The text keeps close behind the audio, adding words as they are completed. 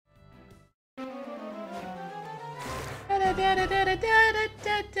Hurry,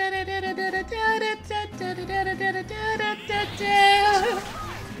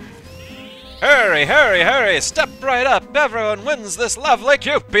 hurry, hurry! Step right up! Everyone wins this lovely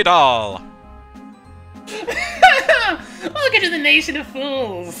Cupid doll! Welcome to the Nation of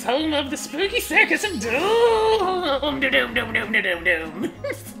Fools, home of the spooky circus of doom! Doom.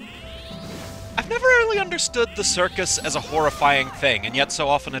 I've never really understood the circus as a horrifying thing, and yet so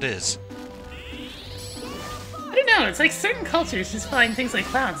often it is. I don't know, it's like certain cultures just find things like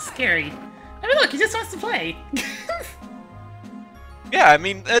clowns scary. I mean, look, he just wants to play. Yeah, I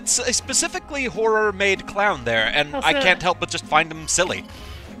mean, it's a specifically horror-made clown there, and Also, I can't help but just find him silly.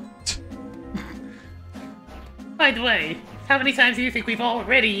 By the way, how many times do you think we've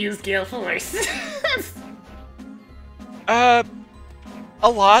already used Gale Force? A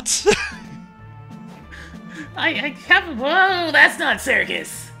lot. I have. Whoa, that's not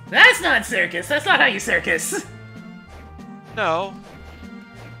circus! That's not circus! That's not how you circus! No.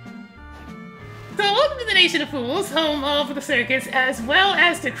 So, welcome to the Nation of Fools, home of the circus, as well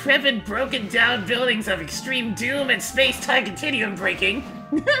as decrepit, broken down buildings of extreme doom and space-time continuum breaking.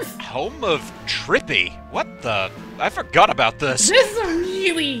 Home of Trippy? What the? I forgot about this. This is a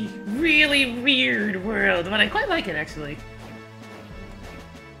really, really weird world, but I quite like it, actually.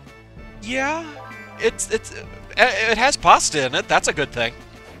 Yeah, it has pasta in it. That's a good thing.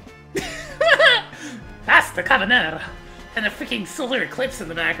 That's the Cabanera, and a freaking solar eclipse in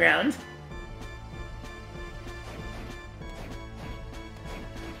the background.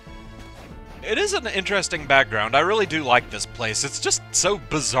 It is an interesting background. I really do like this place. It's just so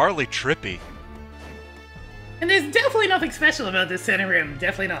bizarrely trippy. And there's definitely nothing special about this center room.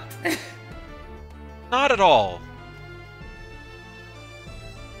 Definitely not. Not at all.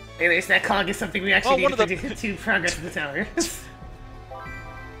 Hey, there's that cog is something we actually Well, need to progress in the tower.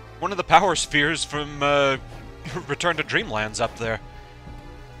 One of the power spheres from Return to Dreamland's up there.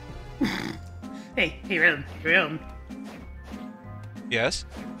 Hey, Rome. Yes?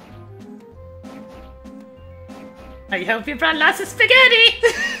 I hope you brought lots of spaghetti!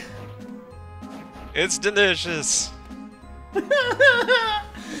 It's delicious.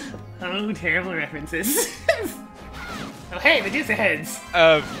 Oh, terrible references. Oh, hey, Medusa heads.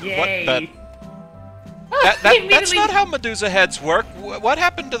 Yay. What the? Oh, That's not how Medusa heads work. What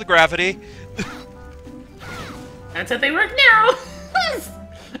happened to the gravity? That's how they work now!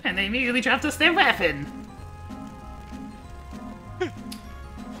 And they immediately dropped us their weapon.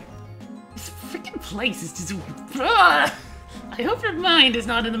 This freaking place is just... Ugh. I hope your mind is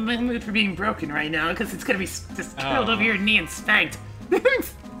not in the mood for being broken right now, because it's gonna be just curled over your knee and spanked.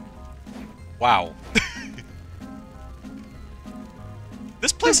 Wow.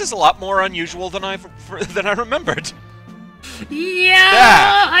 This place is a lot more unusual than I remembered.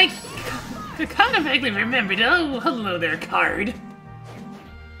 Yeah, I kind of vaguely remembered. Oh, hello there, card.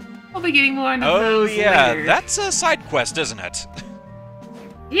 I'll be getting more into those later. That's a side quest, isn't it?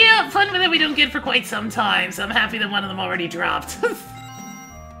 Yeah, fun that we don't get for quite some time, so I'm happy that one of them already dropped.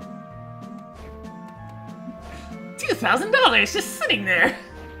 $2,000 just sitting there.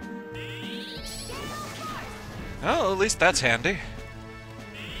 Well, at least that's handy.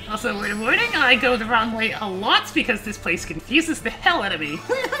 Also, word of warning, I go the wrong way a lot because this place confuses the hell out of me.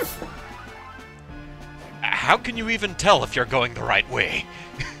 How can you even tell if you're going the right way?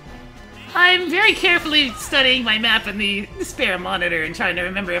 I'm very carefully studying my map and the spare monitor and trying to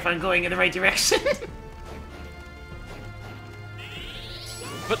remember if I'm going in the right direction.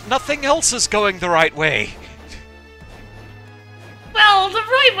 But nothing else is going the right way. Well, the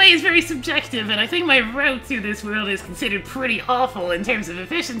right way is very subjective, and I think my route through this world is considered pretty awful in terms of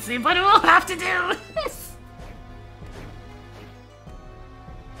efficiency, but it will have to do!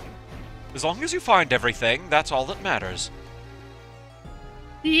 As long as you find everything, that's all that matters.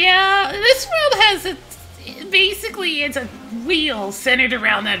 Yeah, this world has basically, it's a wheel centered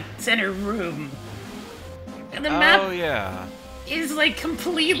around that center room. And the map is, like,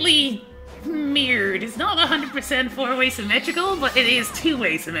 completely mirrored. It's not 100% four-way symmetrical, but it is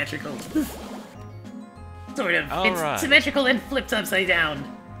two-way symmetrical. Sort of. It's symmetrical and flipped upside down.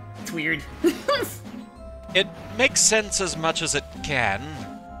 It's weird. It makes sense as much as it can.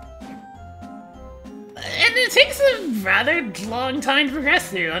 And it takes a rather long time to progress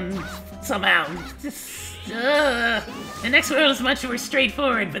through, somehow. The next world is much more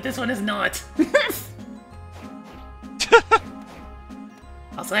straightforward, but this one is not.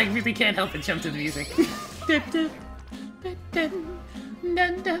 Also, I really can't help but jump to the music. That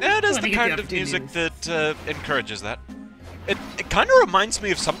is the kind of music that encourages that. It kind of reminds me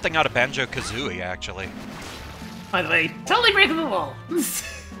of something out of Banjo-Kazooie, actually. By the way, totally breakable wall.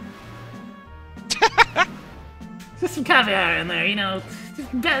 Just some caviar in there, you know.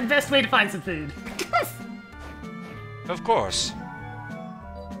 Best way to find some food. Of course.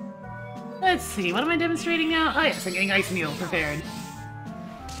 Let's see, what am I demonstrating now? Oh yes, I'm getting ice meal prepared.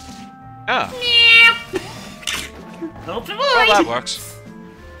 Oh. Open well, that works.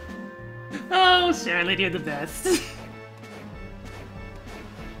 Oh, Charlotte, you're the best.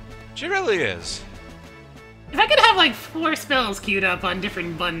 She really is. If I could have like 4 spells queued up on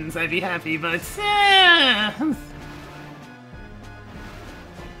different buttons, I'd be happy, but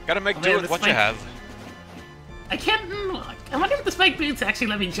gotta make do with what you have. I can't. I wonder if the spike boots actually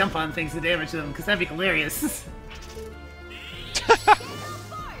let me jump on things to damage them, because that'd be hilarious.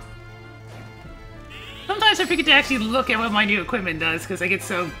 Sometimes I forget to actually look at what my new equipment does, because I get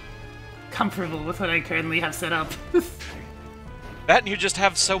so comfortable with what I currently have set up. That and you just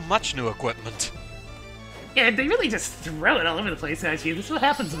have so much new equipment. Yeah, they really just throw it all over the place at you. This is what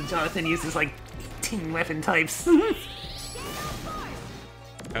happens when Jonathan uses, like, 10 weapon types.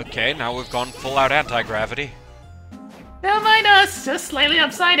 Okay, now we've gone full-out anti-gravity. Don't mind us, just slightly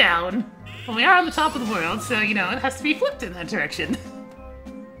upside down. Well, we are on the top of the world, so, you know, it has to be flipped in that direction.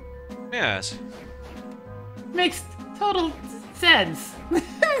 Yes. Makes total sense. At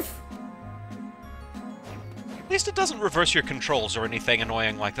least it doesn't reverse your controls or anything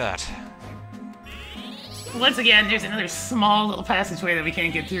annoying like that. Once again, there's another small little passageway that we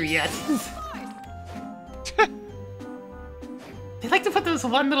can't get through yet. They like to put those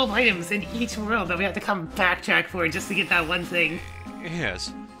one little items in each world that we have to come backtrack for just to get that one thing.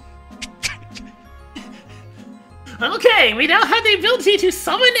 Yes. Okay, we now have the ability to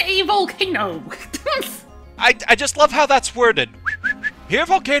summon a volcano. I just love how that's worded. Here,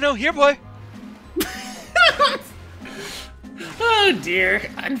 volcano, here, boy. Oh dear.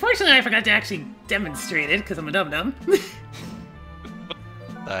 Unfortunately, I forgot to actually demonstrate it because I'm a dum-dum. What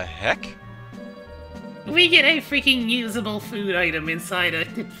the heck? We get a freaking usable food item inside a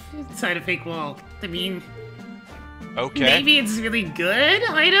fake wall. I mean, okay. Maybe it's really good.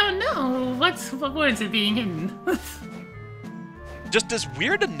 I don't know. What warrants it being hidden? Just as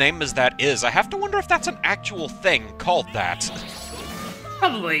weird a name as that is, I have to wonder if that's an actual thing called that.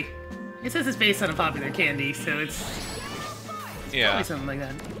 Probably. It says it's based on a popular candy, so it's probably something like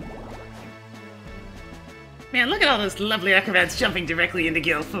that. Man, look at all those lovely acrobats jumping directly into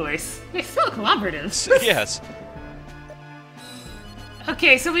Gale Force. They're so cooperative. Yes.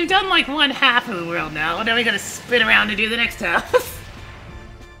 Okay, so we've done like one half of the world now. Now we gotta spin around to do the next half.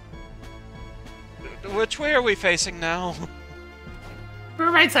 Which way are we facing now? We're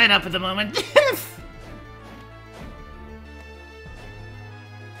right side up at the moment.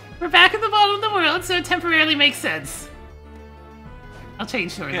 We're back at the bottom of the world, so it temporarily makes sense. I'll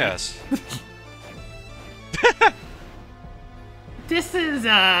change shortly. Yes. This is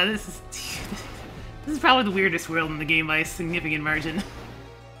probably the weirdest world in the game by a significant margin.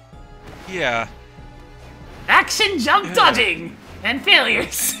 Yeah. Action jump dodging and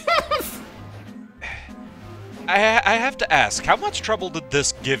failures. I have to ask, how much trouble did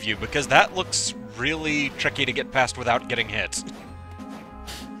this give you? Because that looks really tricky to get past without getting hit.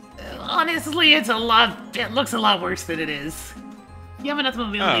 Honestly, it looks a lot worse than it is. You have enough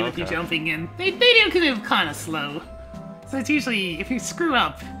mobility with you jumping in. They do move kind of slow. So it's usually, if you screw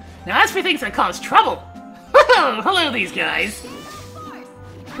up. Now as for things that cause trouble. Hello these guys.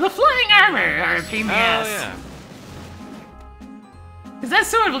 The flying armor are a pain in the ass. Yeah. Because that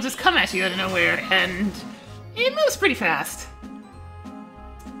sword will just come at you out of nowhere, and it moves pretty fast.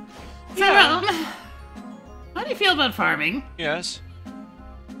 So, how do you feel about farming? Yes.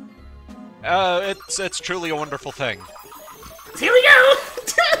 It's truly a wonderful thing. Here we go!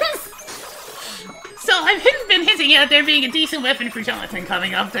 So I've been hinting at there being a decent weapon for Jonathan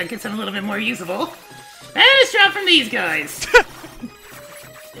coming up that gets him a little bit more usable. And it's dropped from these guys.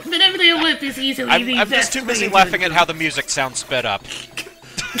 But everything will whip is easily I'm just too busy laughing at how the music sounds sped up.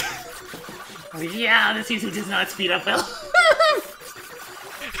 Yeah, this usually does not speed up well.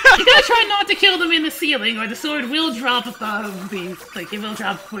 You gotta try not to kill them in the ceiling, or the sword will drop above the... Like, it will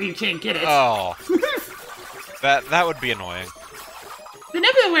drop where you can't get it. Oh. That would be annoying. The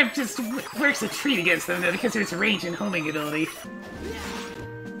Nebula Whip just works a treat against them, though, because of its range and homing ability.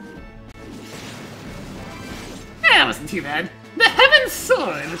 That wasn't too bad. The Heaven's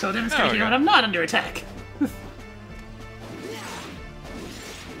Sword, which I'll demonstrate here when I'm not under attack.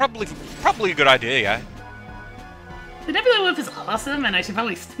 Probably a good idea, yeah. The Nebula Whip is awesome, and I should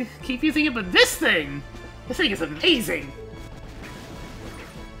probably keep using it, but this thing is amazing.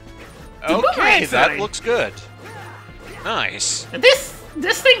 Okay, that looks good. Nice.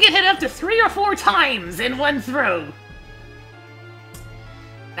 This thing can hit up to 3 or 4 times in one throw.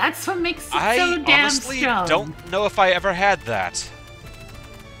 That's what makes it so damn strong. I honestly don't know if I ever had that.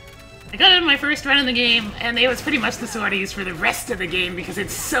 I got it in my first run in the game, and it was pretty much the sword I used for the rest of the game because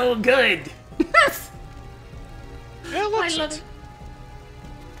it's so good. Yeah, I love it.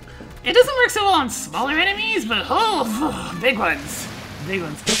 It doesn't work so well on smaller enemies, but oh, big ones. Big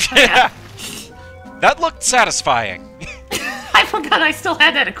ones. Yeah. That looked satisfying. I forgot I still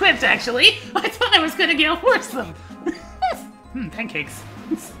had that equipped, actually. I thought I was going to gale force them. Pancakes.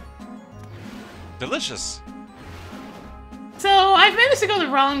 Delicious. So, I've managed to go the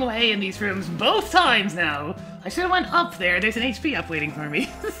wrong way in these rooms both times now. I should have went up there. There's an HP up waiting for me.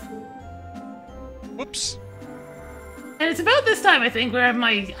 Whoops. And it's about this time, I think, where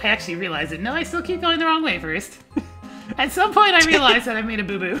I actually realized it. No, I still keep going the wrong way first. At some point, I realized that I made a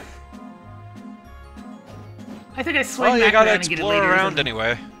boo-boo. I think I swing back around and get it later. Well, you gotta explore around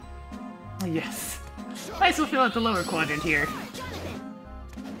anyway. Yes. I still feel at the lower quadrant here.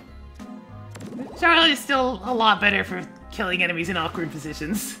 Charlotte is still a lot better for killing enemies in awkward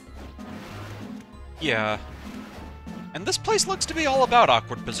positions. Yeah. And this place looks to be all about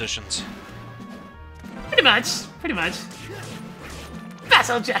awkward positions. Pretty much. Pretty much.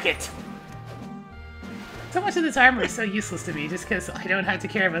 Battle jacket! So much of this armor is so useless to me just because I don't have to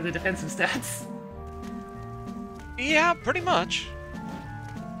care about the defensive stats. Yeah, pretty much.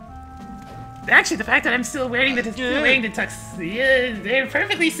 Actually, the fact that I'm still wearing the tux, yeah, they're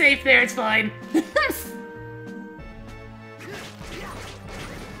perfectly safe there. It's fine.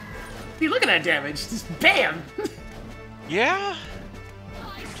 See, look at that damage! Just bam! Yeah.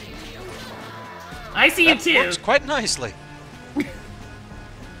 I see you too. Works quite nicely.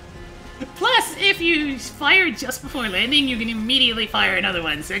 Plus, if you fire just before landing, you can immediately fire another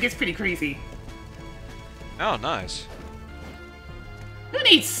one, so it gets pretty crazy. Oh, nice. Who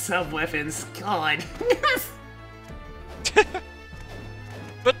needs sub-weapons? God.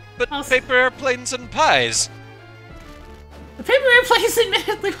 but paper airplanes and pies. The paper airplane is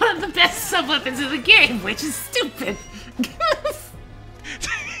admittedly one of the best sub-weapons in the game, which is stupid.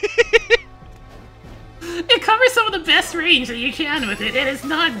 It covers some of the best range that you can with it. It is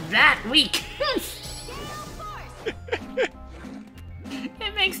not that weak.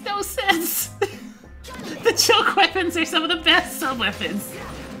 It makes no sense. The choke weapons are some of the best sub-weapons.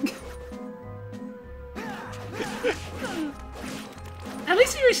 At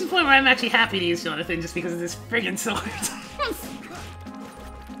least we reached the point where I'm actually happy to use Jonathan just because of this friggin' sword.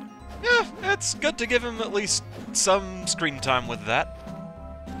 Yeah, it's good to give him at least some screen time with that.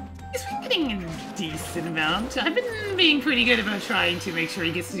 He's been getting a decent amount. I've been being pretty good about trying to make sure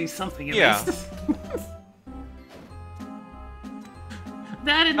he gets to do something at least.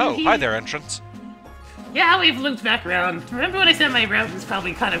 That and hi there, entrance. Yeah, we've looped back around. Remember when I said my route was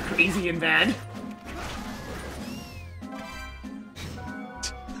probably kind of crazy and bad?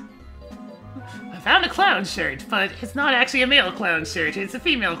 I found a clown shirt, but it's not actually a male clown shirt, it's a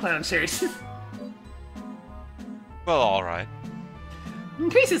female clown shirt. Well, alright.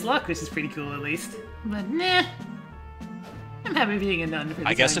 Increases luck, which is pretty cool at least. But nah. I'm happy being a nun for the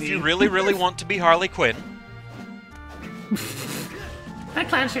I guess if being. you really, really want to be Harley Quinn. That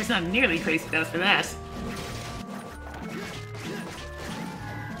clown shirt's not nearly crazy enough for that.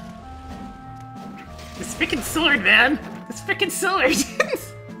 This frickin' sword, man! This frickin' sword!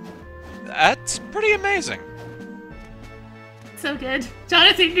 That's pretty amazing. So good.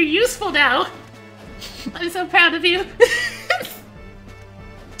 Jonathan, you're useful now! I'm so proud of you!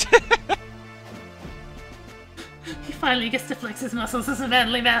 He finally gets to flex his muscles as a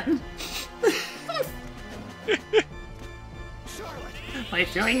manly man. By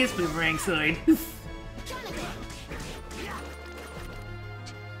throwing his boomerang sword.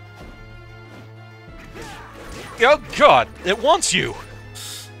 Oh god, it wants you!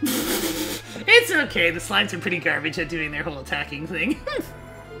 It's okay, the slimes are pretty garbage at doing their whole attacking thing.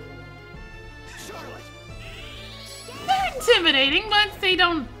 They're intimidating, but they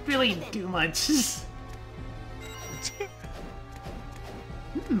don't really do much.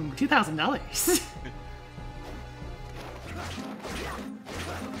 $2,000.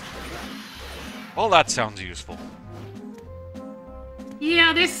 Well, that sounds useful.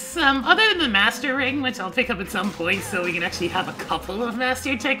 Yeah, there's other than the master ring, which I'll pick up at some point so we can actually have a couple of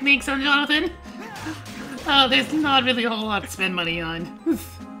master techniques on Jonathan. There's not really a whole lot to spend money on.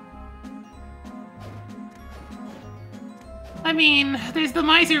 I mean, there's the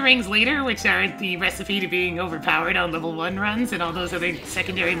miser rings later, which are the recipe to being overpowered on level 1 runs and all those other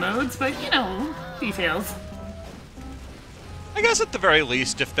secondary modes, but you know, details. I guess at the very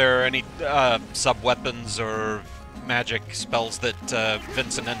least, if there are any sub-weapons or magic spells that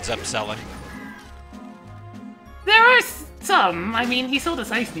Vincent ends up selling. There are Some. I mean, he sold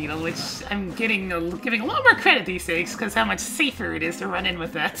us Ice Needle, which I'm giving a lot more credit these days, because how much safer it is to run in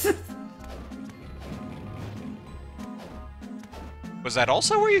with that. Was that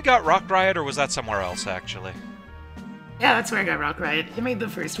also where you got Rock Riot, or was that somewhere else, actually? Yeah, that's where I got Rock Riot. It made the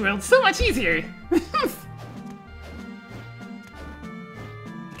first world so much easier!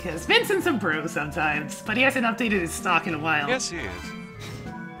 Because Vincent's a bro sometimes, but he hasn't updated his stock in a while. Yes, he is.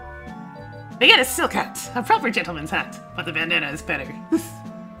 They get a silk hat, a proper gentleman's hat, but the bandana is better. I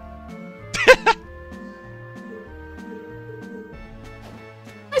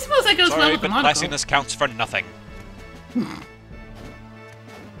suppose that goes well with the monocle. Sorry, but classiness counts for nothing.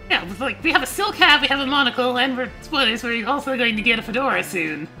 Yeah, like, we have a silk hat, we have a monocle, and we're also going to get a fedora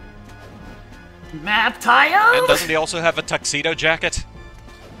soon. Map tile! And doesn't he also have a tuxedo jacket?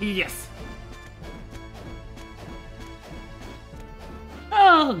 Yes.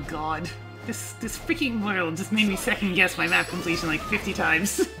 Oh god. This freaking world just made me second guess my map completion like 50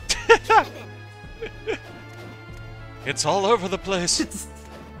 times. It's all over the place.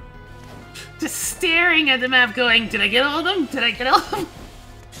 Just staring at the map going, did I get all of them? Did I get all of them?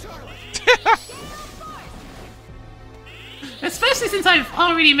 Especially since I've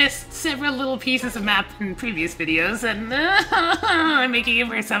already missed several little pieces of map in previous videos, and I'm making it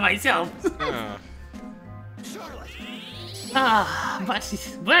worse on myself. But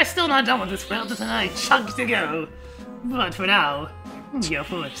we're still not done with this world, there's another chunk to go. But for now, Gale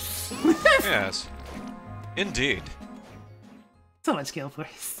Force. Yes. Indeed. So much Gale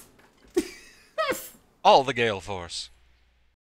Force. All the Gale Force.